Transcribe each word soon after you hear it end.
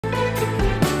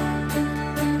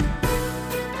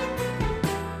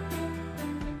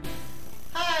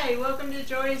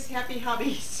Joy's Happy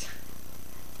Hobbies.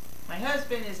 My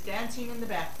husband is dancing in the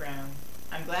background.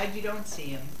 I'm glad you don't see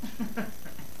him.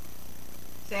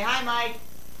 Say hi, Mike.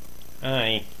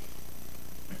 Hi.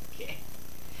 Okay.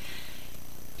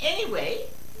 Anyway,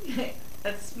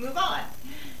 let's move on.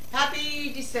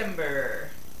 Happy December.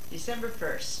 December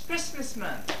 1st, Christmas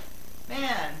month.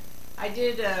 Man, I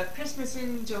did Christmas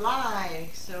in July,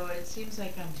 so it seems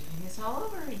like I'm doing this all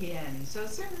over again so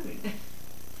soon.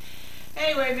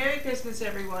 Anyway, Merry Christmas,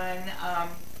 everyone.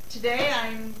 Today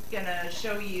I'm going to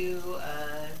show you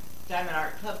a Diamond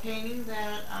Art Club painting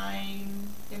that I'm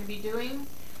going to be doing.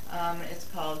 It's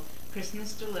called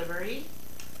Christmas Delivery.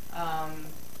 And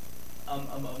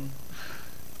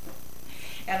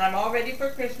I'm all ready for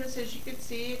Christmas, as you can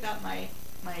see. I got my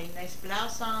nice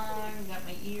blouse on, got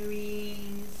my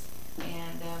earrings,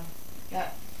 and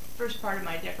got first part of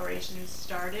my decorations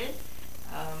started.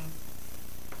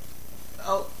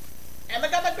 Oh, and I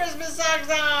got my Christmas socks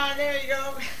on. There you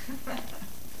go.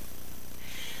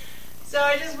 So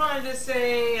I just wanted to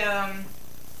say,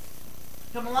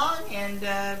 come along and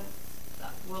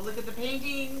we'll look at the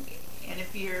painting. And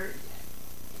if you're,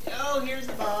 oh, here's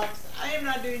the box. I am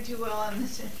not doing too well on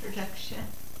this introduction.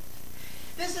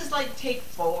 This is like take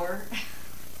 4.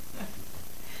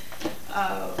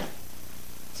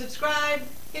 Subscribe,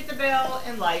 hit the bell,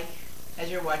 and like as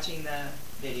you're watching the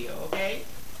video, okay?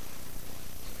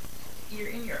 You're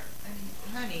in your,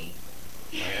 honey.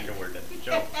 My underwear doesn't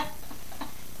show.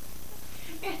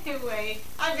 Anyway,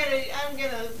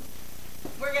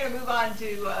 we're gonna move on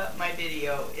to my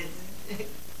video.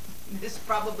 This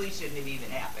probably shouldn't have even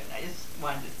happened. I just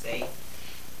wanted to say,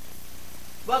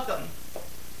 welcome.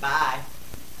 Bye.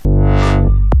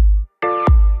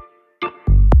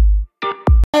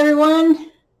 Hi everyone.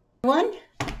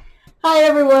 Hi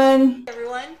everyone.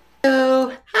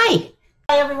 Hello. Hi.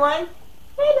 Hi everyone.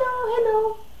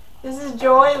 Hello. This is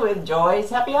Joy with Joy's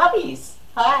Happy Hobbies.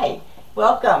 Hi.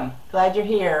 Welcome. Glad you're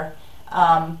here.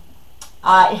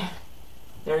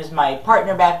 There's my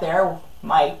partner back there,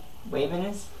 Mike, waving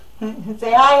his.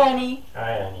 Say hi, honey.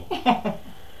 Hi, honey.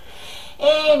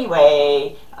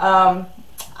 Anyway,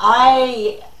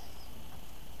 I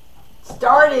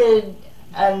started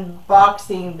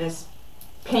unboxing this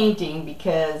painting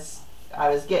because I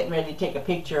was getting ready to take a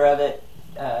picture of it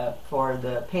for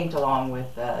the paint along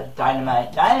with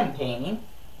Dynamite Diamond Painting.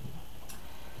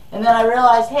 And then I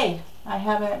realized, hey, I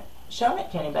haven't shown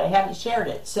it to anybody. I haven't shared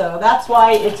it. So that's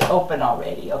why it's open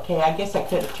already. Okay, I guess I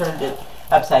could have turned it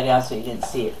upside down so you didn't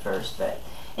see it first. But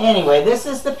anyway, this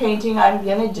is the painting I'm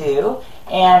going to do.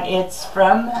 And it's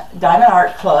from Diamond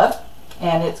Art Club.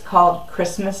 And it's called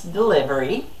Christmas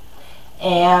Delivery.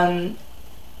 And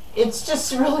it's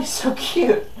just really so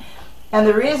cute. And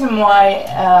the reason why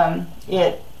I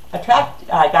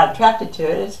got attracted to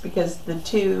it is because the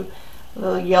 2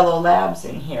 little yellow labs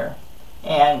in here.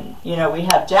 And you know, we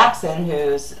have Jackson,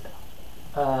 who's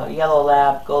a yellow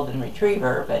lab golden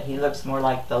retriever, but he looks more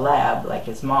like the lab, like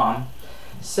his mom.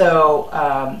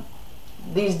 So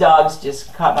these dogs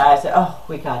just caught my eye and said, oh,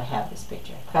 we gotta have this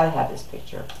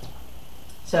picture.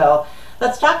 So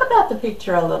let's talk about the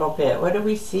picture a little bit. What do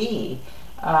we see?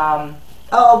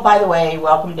 Oh, by the way,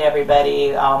 welcome to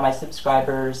everybody, all my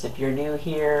subscribers. If you're new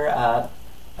here,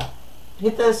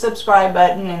 hit the subscribe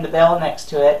button and the bell next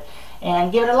to it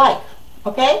and give it a like,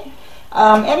 okay?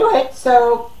 Anyway,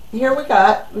 so here we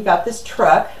got this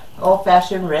truck,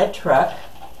 old-fashioned red truck.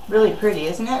 Really pretty,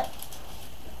 isn't it?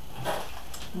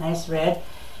 Nice red.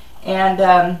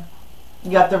 And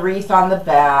you got the wreath on the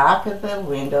back of the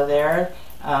window there.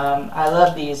 I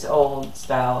love these old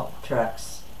style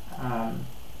trucks. And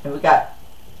we got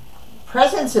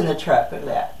presents in the truck. Look at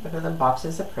that. Look at the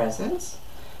boxes of presents.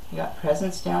 You got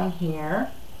presents down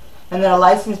here. And then a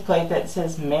license plate that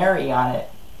says Merry on it.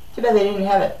 Too bad they didn't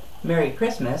have it Merry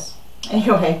Christmas.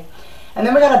 Anyway. And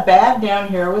then we got a bag down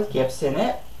here with gifts in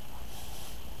it.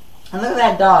 And look at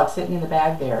that dog sitting in the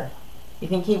bag there. You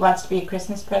think he wants to be a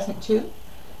Christmas present too?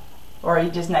 Or are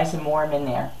you just nice and warm in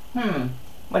there?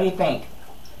 What do you think?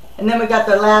 And then we got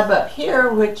the lab up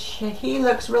here, which he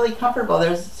looks really comfortable.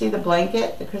 There's, see the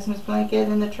blanket, the Christmas blanket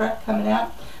in the truck coming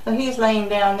out? Well, he's laying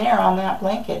down there on that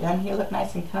blanket. Doesn't he look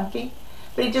nice and comfy?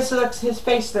 But he just looks, his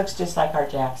face looks just like our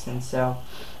Jackson. So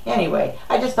anyway,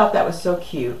 I just thought that was so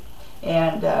cute.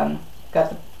 And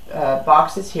got the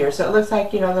boxes here. So it looks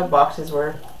like, you know, the boxes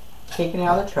were taken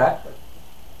out of the truck.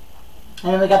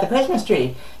 And then we got the Christmas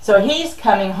tree. So he's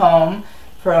coming home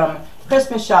from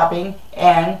Christmas shopping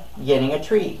and getting a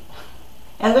tree.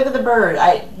 And look at the bird.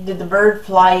 Did the bird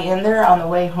fly in there on the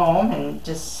way home and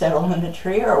just settle in the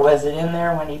tree, or was it in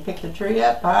there when he picked the tree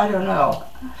up? I don't know.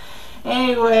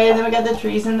 Anyway, then we got the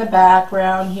trees in the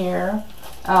background here.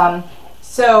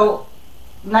 So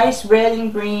nice red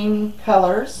and green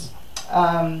colors.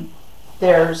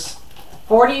 There's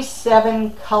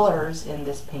 47 colors in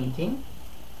this painting,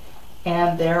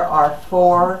 and there are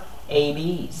 4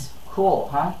 ABs. Cool,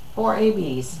 huh? 4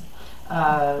 ABs.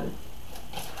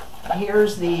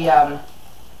 Here's the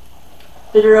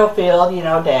drill field, you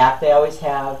know, DAC. They always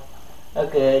have a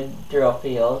good drill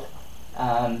field.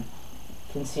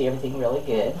 Can see everything really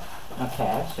good. Okay,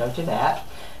 I showed you that.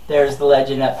 There's the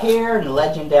legend up here and the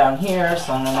legend down here,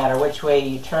 so no matter which way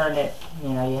you turn it, you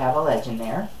know, you have a legend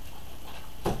there.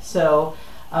 So,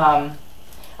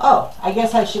 oh, I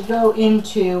guess I should go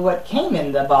into what came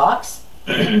in the box.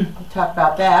 Talk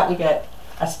about that. We got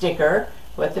a sticker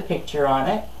with the picture on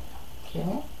it.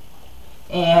 Okay.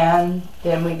 And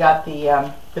then we got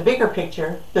the bigger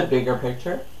picture. The bigger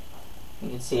picture. You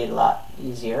can see it a lot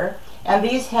easier. And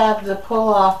these have the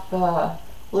pull-off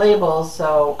labels,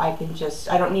 so I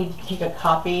don't need to take a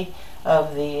copy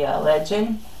of the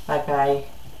legend like I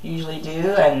usually do.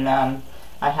 And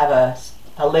I have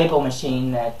a label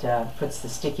machine that puts the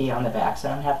sticky on the back, so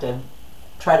I don't have to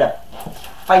try to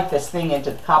fight this thing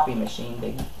into the copy machine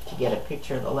to get a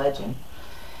picture of the legend.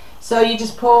 So you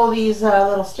just pull these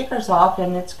little stickers off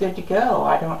and it's good to go.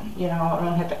 I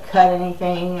don't have to cut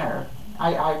anything, or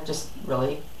I just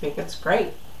really think it's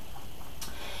great.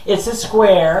 It's a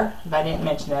square, if I didn't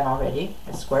mention that already.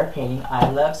 A square painting. I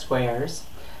love squares.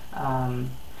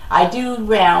 I do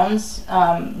rounds,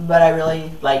 but I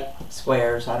really like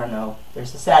squares. I don't know.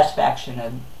 There's the satisfaction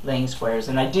of laying squares,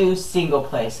 and I do single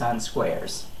place on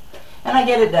squares. And I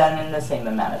get it done in the same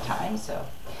amount of time, so.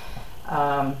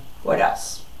 What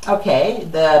else? Okay,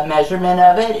 the measurement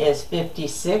of it is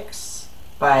 56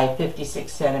 by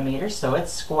 56 centimeters, so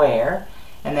it's square,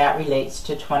 and that relates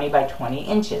to 20 by 20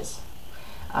 inches.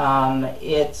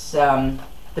 The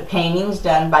painting's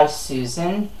done by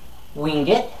Susan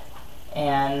Winget,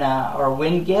 and or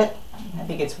Winget. I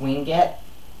think it's Winget.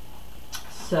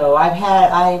 So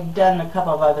I've done a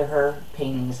couple of her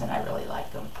paintings, and I really like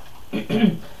them.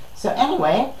 So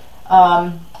anyway,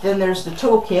 then there's the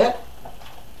toolkit.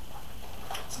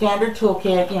 Standard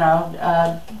toolkit, you know.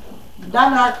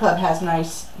 Diamond Art Club has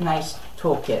nice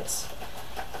toolkits,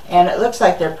 and it looks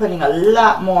like they're putting a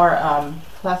lot more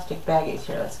plastic baggies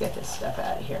here. Let's get this stuff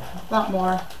out of here. A lot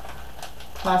more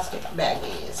plastic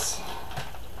baggies.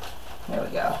 There we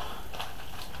go.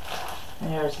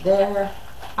 There's there.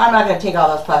 I'm not going to take all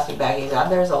those plastic baggies out.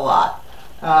 There's a lot.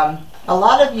 A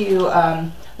lot of you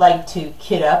like to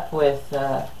kit up with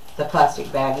the plastic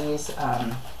baggies.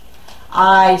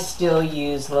 I still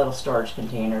use little storage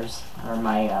containers, or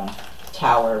my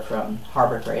tower from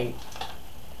Harbor Freight.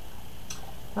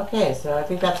 Okay, so I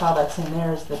think that's all that's in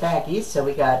there is the baggies. So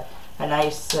we got a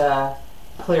nice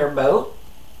clear boat.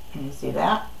 Can you see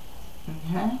that?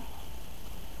 Okay.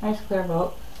 Nice clear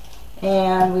boat.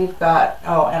 And we've got,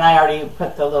 oh, and I already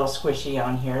put the little squishy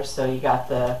on here. So you got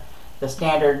the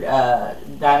standard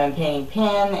diamond painting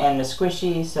pen and the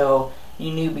squishy. So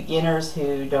you new beginners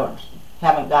who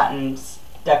haven't gotten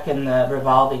stuck in the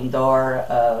revolving door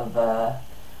of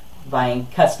buying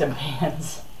custom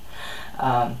pens.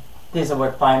 These will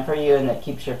work fine for you, and it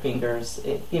gives your fingers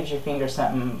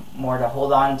something more to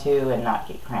hold on to and not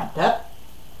get cramped up.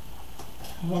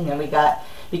 And then we got,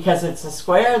 because it's a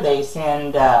square, they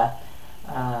send the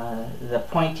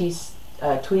pointy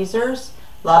tweezers.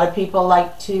 A lot of people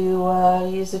like to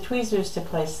use the tweezers to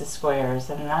place the squares,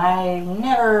 and I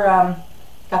never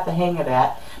got the hang of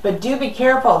that. But do be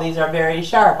careful, these are very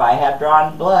sharp. I have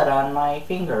drawn blood on my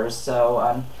fingers,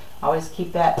 so always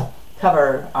keep that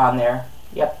cover on there.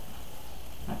 Yep.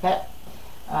 Okay.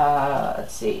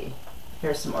 Let's see.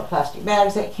 Here's some more plastic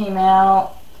bags that came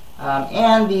out.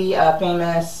 And the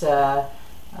famous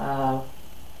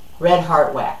Red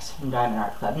Heart wax from Diamond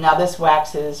Art Club. Now this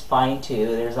wax is fine too.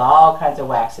 There's all kinds of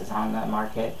waxes on the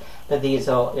market. But these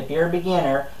will, if you're a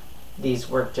beginner, these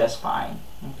work just fine.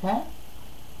 Okay?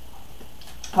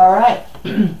 Alright.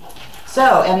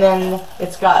 So, and then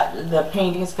it's got, the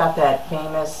painting's got that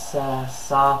famous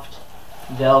soft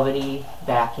velvety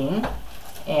backing,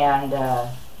 and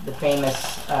the famous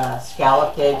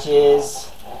scalloped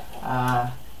edges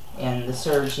and the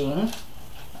serging.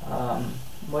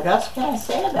 What else can I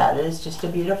say about it? It's just a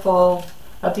beautiful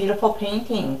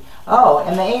painting. Oh,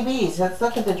 and the ABs. Let's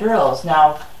look at the drills.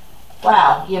 Now,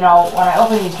 wow, you know, when I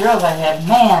opened these drills, I said,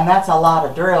 man, that's a lot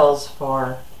of drills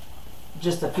for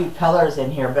just a few colors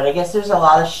in here. But I guess there's a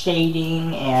lot of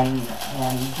shading and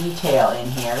detail in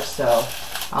here, so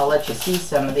I'll let you see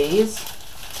some of these.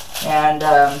 And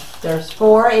there's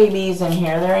 4 ABs in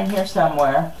here. They're in here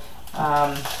somewhere.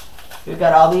 We've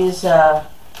got all these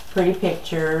pretty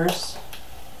pictures.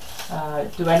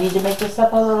 Do I need to make this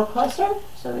up a little closer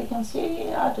so we can see?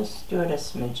 I'll just do it a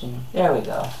smidgen. There we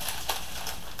go.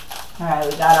 Alright,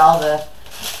 we got all the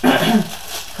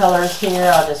colors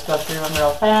here. I'll just go through them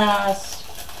real fast.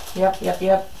 Yep.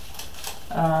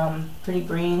 Pretty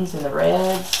greens and the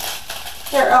reds.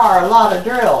 There are a lot of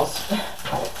drills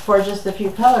for just a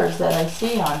few colors that I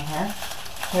see on here.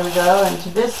 Here we go into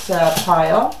this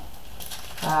pile.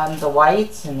 The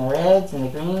whites and the reds and the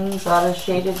greens, a lot of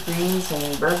shaded greens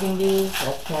and burgundies.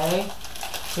 Okay,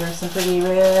 here's some pretty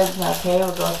reds. Okay,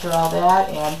 we'll go through all that.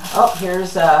 And oh,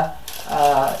 here's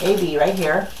AB right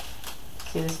here.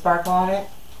 See the sparkle on it?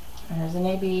 There's an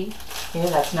AB. Okay,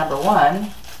 that's number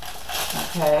 1.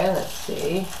 Okay, let's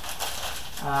see.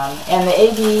 And the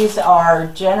ABs are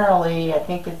generally, I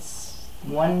think it's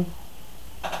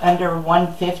under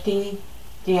 150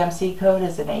 DMC code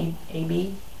is an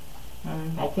AB.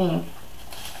 I think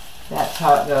that's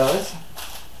how it goes.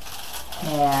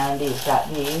 And he's got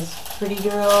these pretty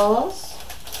drills.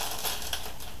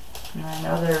 And I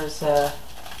know there's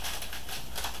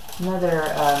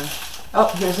another,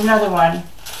 oh, here's another one.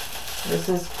 This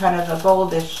is kind of a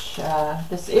goldish,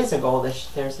 this is a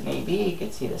goldish, there's an AB, you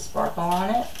can see the sparkle on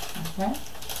it. Okay.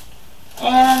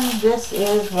 And this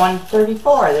is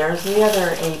 134, there's the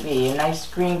other AB, a nice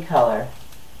green color.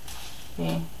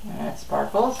 See, and it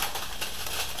sparkles.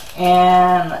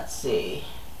 And let's see.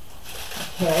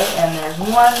 Okay, and there's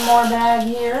one more bag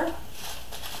here.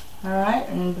 Alright,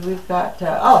 and we've got,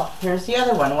 oh, here's the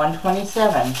other one,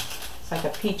 127. It's like a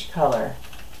peach color.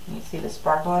 You see the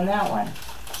sparkle in that one.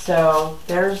 So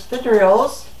there's the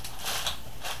drills.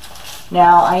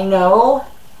 Now I know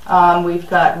we've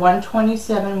got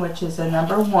 127, which is a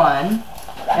number 1,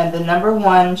 and the number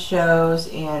 1 shows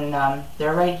in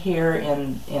they're right here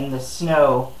in the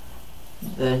snow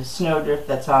drift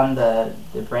that's on the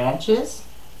branches,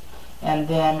 and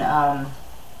then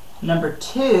number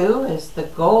 2 is the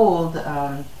gold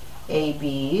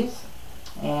ABs,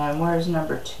 and where's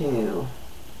number 2?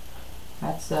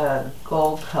 That's a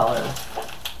gold color.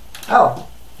 Oh,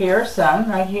 here are some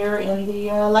right here in the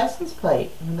license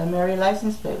plate, in the Mary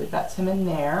license plate. We've got some in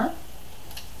there.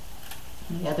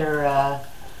 The other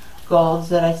golds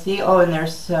that I see. Oh, and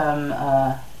there's some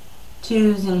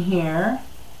 2s in here,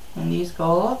 in these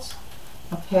golds.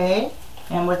 Okay,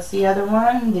 and what's the other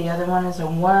one? The other one is a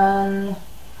 1.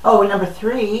 Oh, number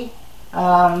 3.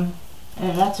 And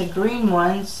that's a green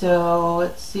one, so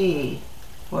let's see.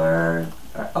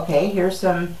 Okay, here's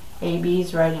some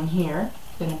ABs right in here.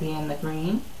 Going to be in the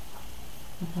green.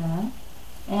 Okay.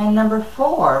 And number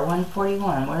 4,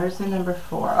 141. Where's the number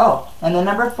 4? Oh, and the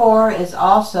number 4 is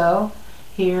also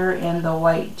here in the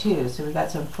white too. So we got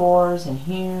some 4s in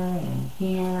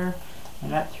here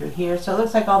and up through here. So it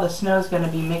looks like all the snow is going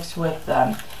to be mixed with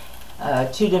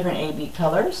 2 different AB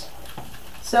colors.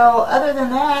 So other than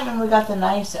that, and we got the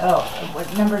nice, oh,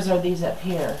 what numbers are these up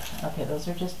here? Okay, those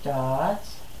are just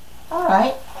dots.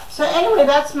 Alright, so anyway,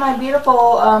 that's my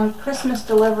beautiful Christmas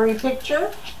delivery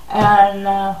picture, and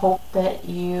hope that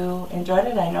you enjoyed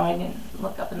it. I know I didn't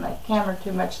look up in the camera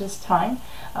too much this time.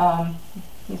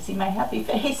 You see my happy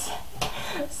face.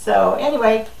 So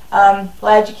anyway,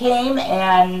 glad you came,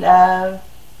 and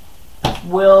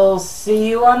we'll see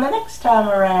you on the next time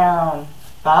around.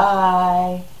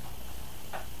 Bye.